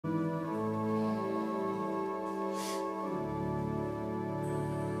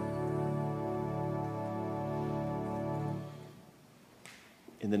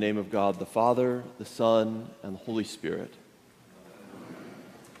In the name of God, the Father, the Son, and the Holy Spirit.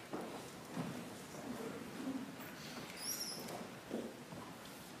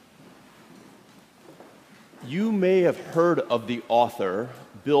 You may have heard of the author,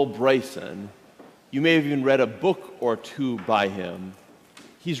 Bill Bryson. You may have even read a book or two by him.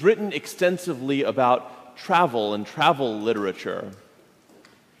 He's written extensively about travel and travel literature.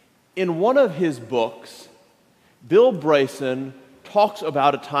 In one of his books, Bill Bryson talks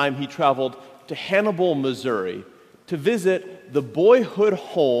about a time he traveled to Hannibal, Missouri, to visit the boyhood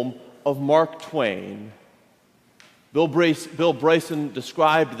home of Mark Twain. Bill Bryson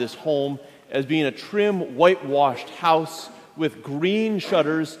described this home as being a trim, whitewashed house with green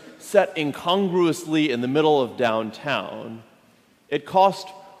shutters set incongruously in the middle of downtown. It cost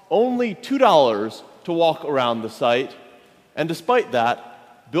only $2 to walk around the site, and despite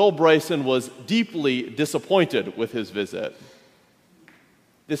that, Bill Bryson was deeply disappointed with his visit.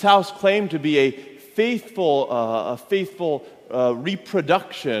 This house claimed to be a faithful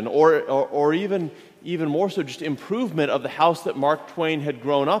reproduction, or even more so, just improvement of the house that Mark Twain had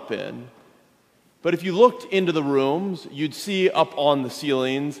grown up in. But if you looked into the rooms, you'd see up on the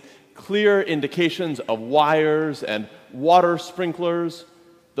ceilings clear indications of wires and water sprinklers.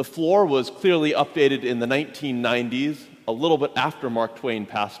 The floor was clearly updated in the 1990s, a little bit after Mark Twain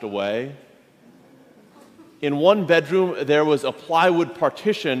passed away. In one bedroom, there was a plywood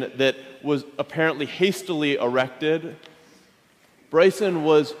partition that was apparently hastily erected. Bryson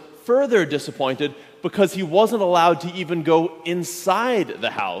was further disappointed because he wasn't allowed to even go inside the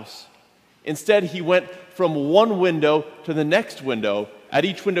house. Instead, he went from one window to the next window. At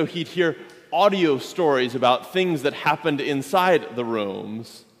each window, he'd hear audio stories about things that happened inside the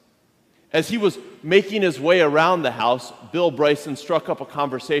rooms. As he was making his way around the house, Bill Bryson struck up a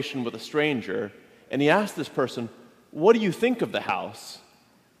conversation with a stranger, and he asked this person, "What do you think of the house?"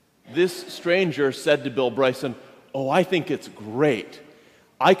 This stranger said to Bill Bryson, "Oh, I think it's great.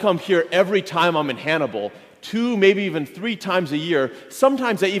 I come here every time I'm in Hannibal, 2, maybe even 3 times a year.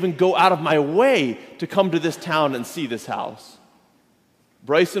 Sometimes I even go out of my way to come to this town and see this house."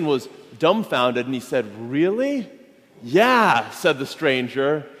 Bryson was dumbfounded, and he said, "Really?" "Yeah," said the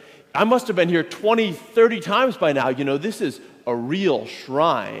stranger. "I must have been here 20, 30 times by now. You know, this is a real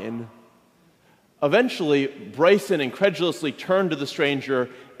shrine." Eventually, Bryson incredulously turned to the stranger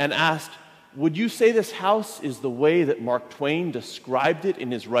and asked, "Would you say this house is the way that Mark Twain described it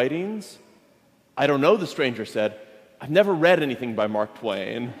in his writings?" "I don't know," the stranger said. "I've never read anything by Mark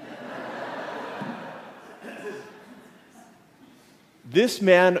Twain." This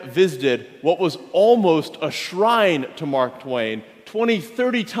man visited what was almost a shrine to Mark Twain 20,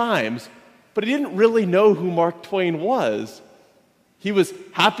 30 times, but he didn't really know who Mark Twain was. He was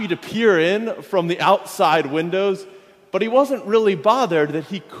happy to peer in from the outside windows, but he wasn't really bothered that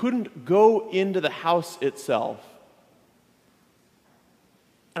he couldn't go into the house itself.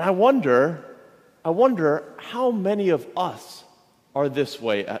 And I wonder how many of us are this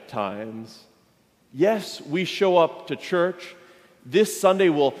way at times. Yes, we show up to church. This Sunday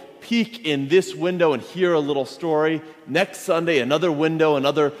we'll peek in this window and hear a little story. Next Sunday, another window,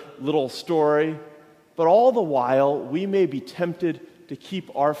 another little story. But all the while, we may be tempted to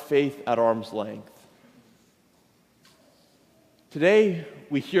keep our faith at arm's length. Today,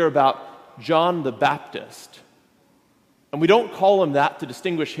 we hear about John the Baptist. And we don't call him that to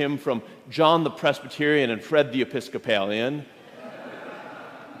distinguish him from John the Presbyterian and Fred the Episcopalian.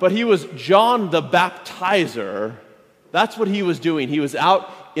 But he was John the Baptizer. That's what he was doing. He was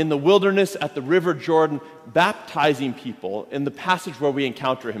out in the wilderness at the River Jordan baptizing people in the passage where we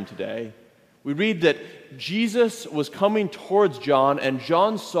encounter him today. We read that Jesus was coming towards John, and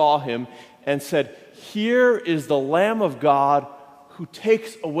John saw him and said, "Here is the Lamb of God who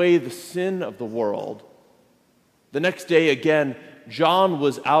takes away the sin of the world." The next day again, John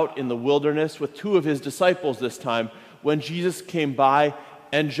was out in the wilderness with 2 of his disciples this time when Jesus came by,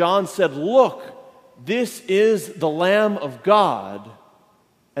 and John said, "Look, this is the Lamb of God."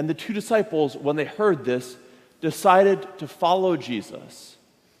 And the 2 disciples, when they heard this, decided to follow Jesus.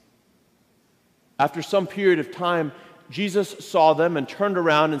 After some period of time, Jesus saw them and turned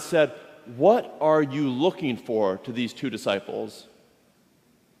around and said, "What are you looking for?" to these 2 disciples.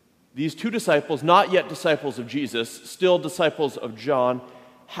 These 2 disciples, not yet disciples of Jesus, still disciples of John,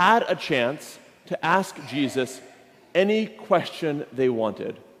 had a chance to ask Jesus any question they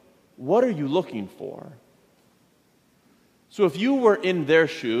wanted. What are you looking for? So if you were in their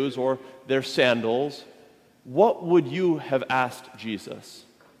shoes or their sandals, what would you have asked Jesus?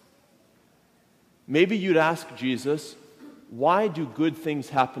 Maybe you'd ask Jesus, why do good things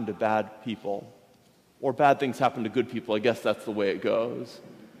happen to bad people? or bad things happen to good people. I guess that's the way it goes.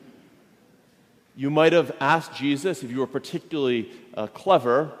 You might have asked Jesus, if you were particularly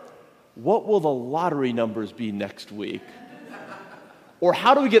clever, what will the lottery numbers be next week? Or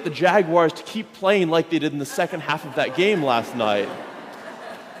how do we get the Jaguars to keep playing like they did in the second half of that game last night?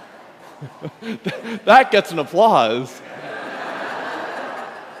 That gets an applause.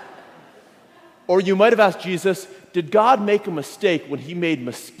 Or you might have asked Jesus, did God make a mistake when he made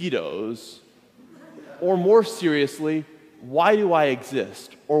mosquitoes? Or more seriously, why do I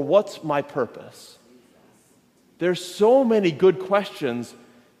exist? Or what's my purpose? There's so many good questions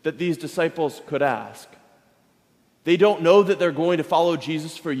that these disciples could ask. They don't know that they're going to follow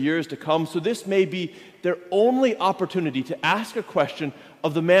Jesus for years to come, so this may be their only opportunity to ask a question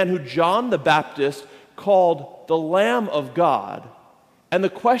of the man who John the Baptist called the Lamb of God. And the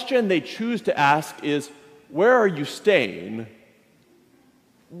question they choose to ask is, where are you staying?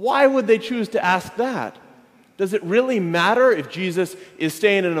 Why would they choose to ask that? Does it really matter if Jesus is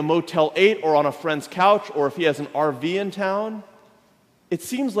staying in a Motel 8 or on a friend's couch, or if he has an RV in town? It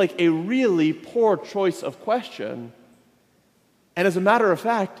seems like a really poor choice of question. And as a matter of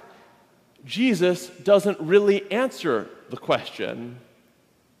fact, Jesus doesn't really answer the question.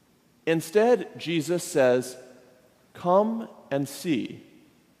 Instead, Jesus says, come and see.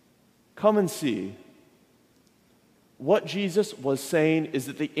 Come and see. What Jesus was saying is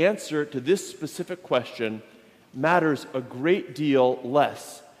that the answer to this specific question matters a great deal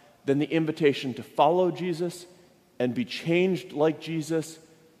less than the invitation to follow Jesus and be changed like Jesus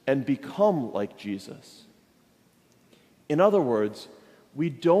and become like Jesus. In other words, we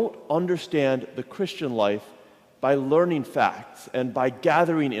don't understand the Christian life by learning facts and by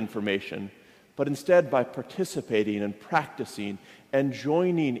gathering information, but instead by participating and practicing and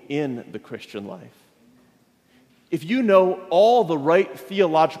joining in the Christian life. If you know all the right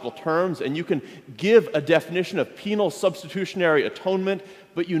theological terms and you can give a definition of penal substitutionary atonement,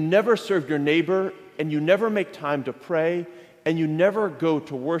 but you never serve your neighbor and you never make time to pray and you never go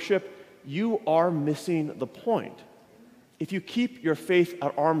to worship, you are missing the point. If you keep your faith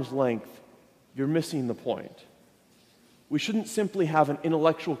at arm's length, you're missing the point. We shouldn't simply have an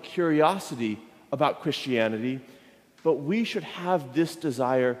intellectual curiosity about Christianity, but we should have this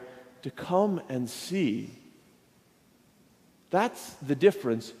desire to come and see. That's the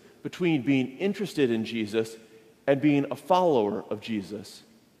difference between being interested in Jesus and being a follower of Jesus.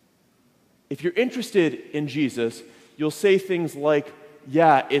 If you're interested in Jesus, you'll say things like,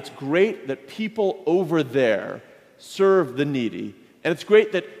 yeah, it's great that people over there serve the needy, and it's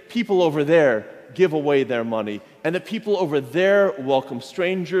great that people over there give away their money, and that people over there welcome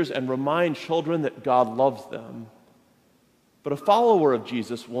strangers and remind children that God loves them. But a follower of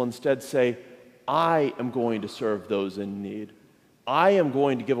Jesus will instead say, I am going to serve those in need. I am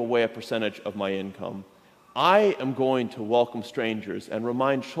going to give away a percentage of my income. I am going to welcome strangers and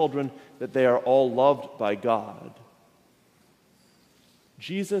remind children that they are all loved by God.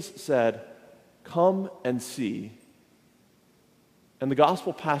 Jesus said, come and see. And the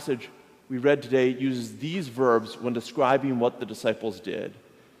gospel passage we read today uses these verbs when describing what the disciples did.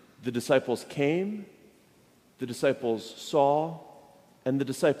 The disciples came, the disciples saw, and the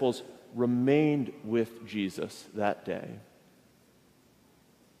disciples remained with Jesus that day.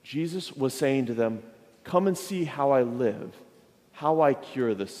 Jesus was saying to them, come and see how I live, how I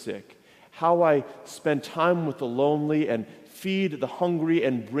cure the sick, how I spend time with the lonely and feed the hungry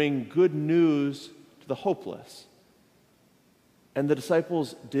and bring good news to the hopeless. And the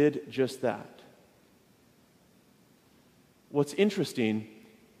disciples did just that. What's interesting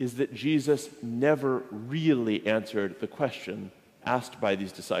is that Jesus never really answered the question asked by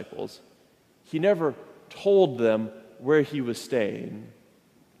these disciples. He never told them where he was staying.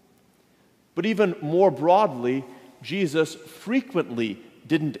 But even more broadly, Jesus frequently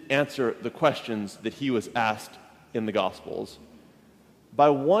didn't answer the questions that he was asked in the Gospels. By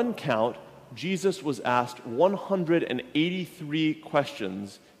one count, Jesus was asked 183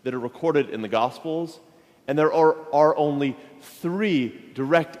 questions that are recorded in the Gospels, and there are only 3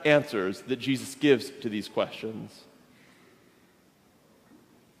 direct answers that Jesus gives to these questions.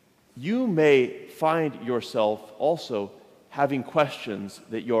 You may find yourself also having questions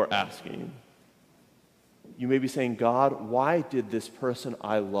that you're asking. You may be saying, God, why did this person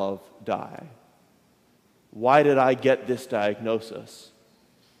I love die? Why did I get this diagnosis?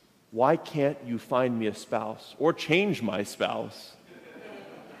 Why can't you find me a spouse or change my spouse?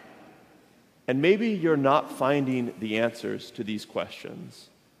 And maybe you're not finding the answers to these questions.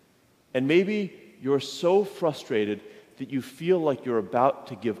 And maybe you're so frustrated that you feel like you're about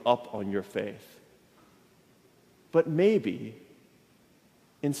to give up on your faith. But maybe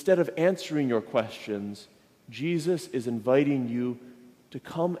instead of answering your questions, Jesus is inviting you to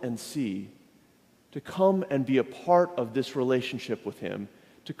come and see, to come and be a part of this relationship with him,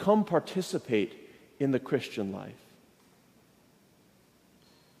 to come participate in the Christian life.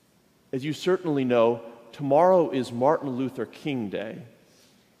 As you certainly know, tomorrow is Martin Luther King Day.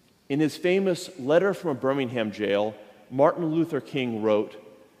 In his famous letter from a Birmingham jail, Martin Luther King wrote,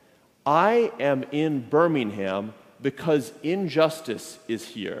 "I am in Birmingham because injustice is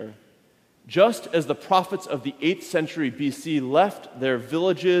here. Just as the prophets of the 8th century BC left their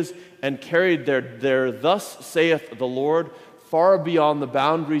villages and carried their thus saith the Lord far beyond the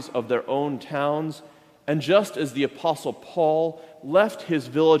boundaries of their own towns, and just as the apostle Paul left his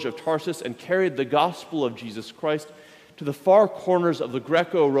village of Tarsus and carried the gospel of Jesus Christ to the far corners of the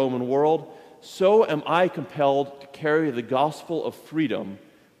Greco-Roman world, so am I compelled to carry the gospel of freedom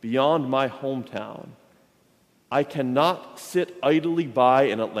beyond my hometown. I cannot sit idly by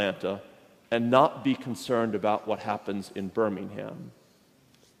in Atlanta and not be concerned about what happens in Birmingham."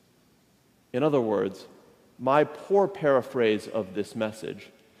 In other words, my poor paraphrase of this message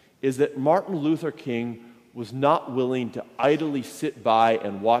is that Martin Luther King was not willing to idly sit by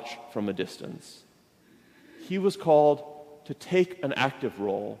and watch from a distance. He was called to take an active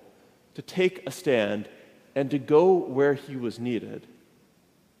role, to take a stand, and to go where he was needed.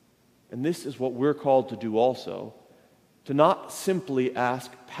 And this is what we're called to do also, to not simply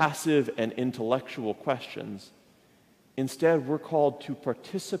ask passive and intellectual questions. Instead, we're called to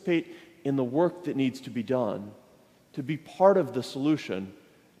participate in the work that needs to be done, to be part of the solution,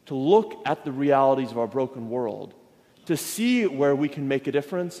 to look at the realities of our broken world, to see where we can make a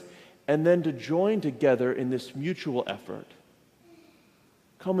difference, and then to join together in this mutual effort.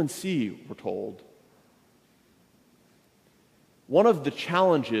 Come and see, we're told. One of the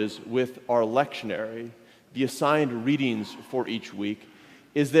challenges with our lectionary, the assigned readings for each week,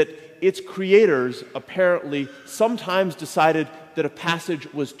 is that its creators apparently sometimes decided that a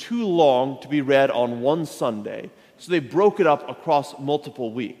passage was too long to be read on one Sunday, so they broke it up across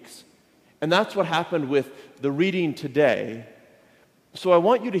multiple weeks. And that's what happened with the reading today. So I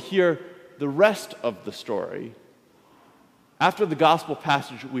want you to hear the rest of the story. After the gospel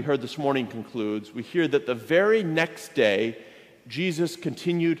passage we heard this morning concludes, we hear that the very next day, Jesus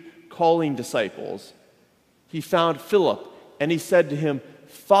continued calling disciples. He found Philip, and he said to him,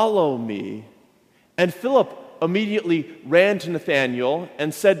 "Follow me." And Philip immediately ran to Nathanael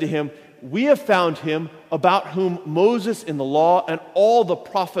and said to him, "We have found him about whom Moses in the law and all the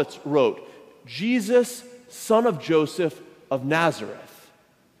prophets wrote, Jesus, son of Joseph of Nazareth."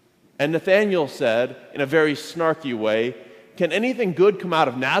 And Nathanael said, in a very snarky way, "Can anything good come out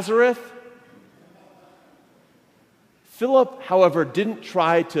of Nazareth?" Philip, however, didn't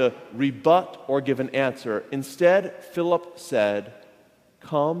try to rebut or give an answer. Instead, Philip said,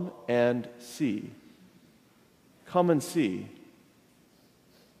 "Come and see." Come and see.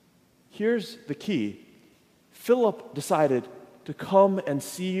 Here's the key. Philip decided to come and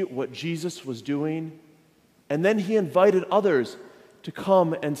see what Jesus was doing, and then he invited others to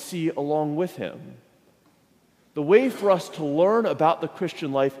come and see along with him. The way for us to learn about the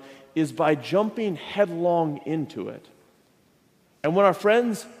Christian life is by jumping headlong into it. And when our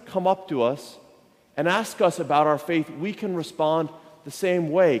friends come up to us and ask us about our faith, we can respond the same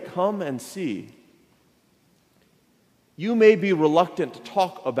way. Come and see. You may be reluctant to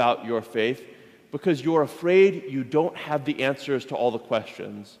talk about your faith because you're afraid you don't have the answers to all the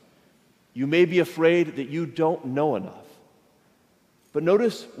questions. You may be afraid that you don't know enough. But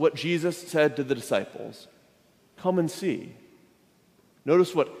notice what Jesus said to the disciples. Come and see.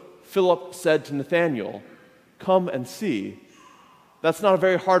 Notice what Philip said to Nathanael. Come and see. That's not a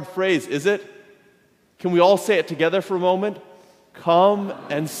very hard phrase, is it? Can we all say it together for a moment? Come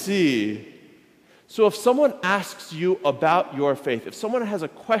and see. So if someone asks you about your faith, if someone has a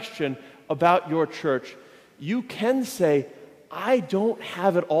question about your church, you can say, I don't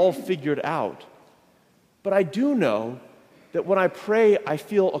have it all figured out, but I do know that when I pray, I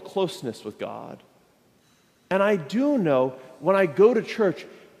feel a closeness with God. And I do know when I go to church,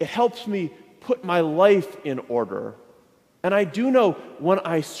 it helps me put my life in order. And I do know when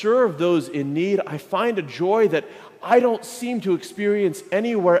I serve those in need, I find a joy that I don't seem to experience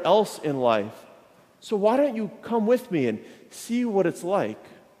anywhere else in life. So why don't you come with me and see what it's like?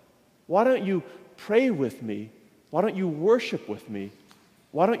 Why don't you pray with me? Why don't you worship with me?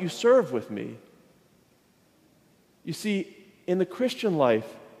 Why don't you serve with me? You see, in the Christian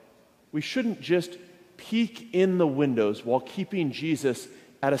life, we shouldn't just peek in the windows while keeping Jesus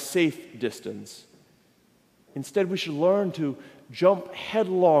at a safe distance. Instead, we should learn to jump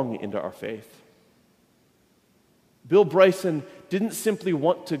headlong into our faith. Bill Bryson didn't simply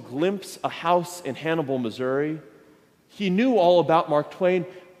want to glimpse a house in Hannibal, Missouri. He knew all about Mark Twain,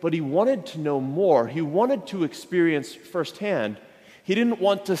 but he wanted to know more. He wanted to experience firsthand. He didn't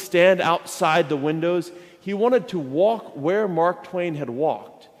want to stand outside the windows. He wanted to walk where Mark Twain had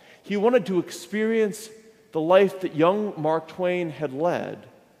walked. He wanted to experience the life that young Mark Twain had led.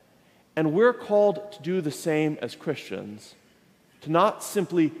 And we're called to do the same as Christians, to not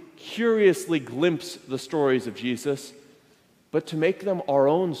simply curiously glimpse the stories of Jesus, but to make them our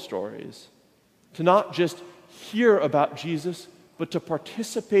own stories, to not just hear about Jesus, but to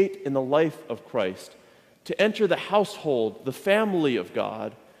participate in the life of Christ, to enter the household, the family of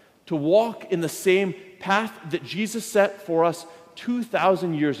God, to walk in the same path that Jesus set for us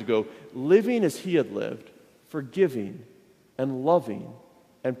 2,000 years ago, living as he had lived, forgiving and loving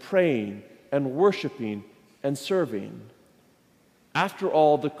and praying and worshiping and serving. After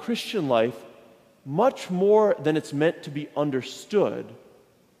all, the Christian life, much more than it's meant to be understood,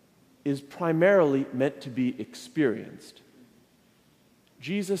 is primarily meant to be experienced.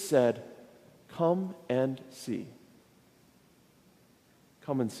 Jesus said, "Come and see."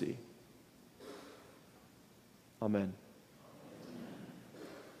 Come and see. Amen.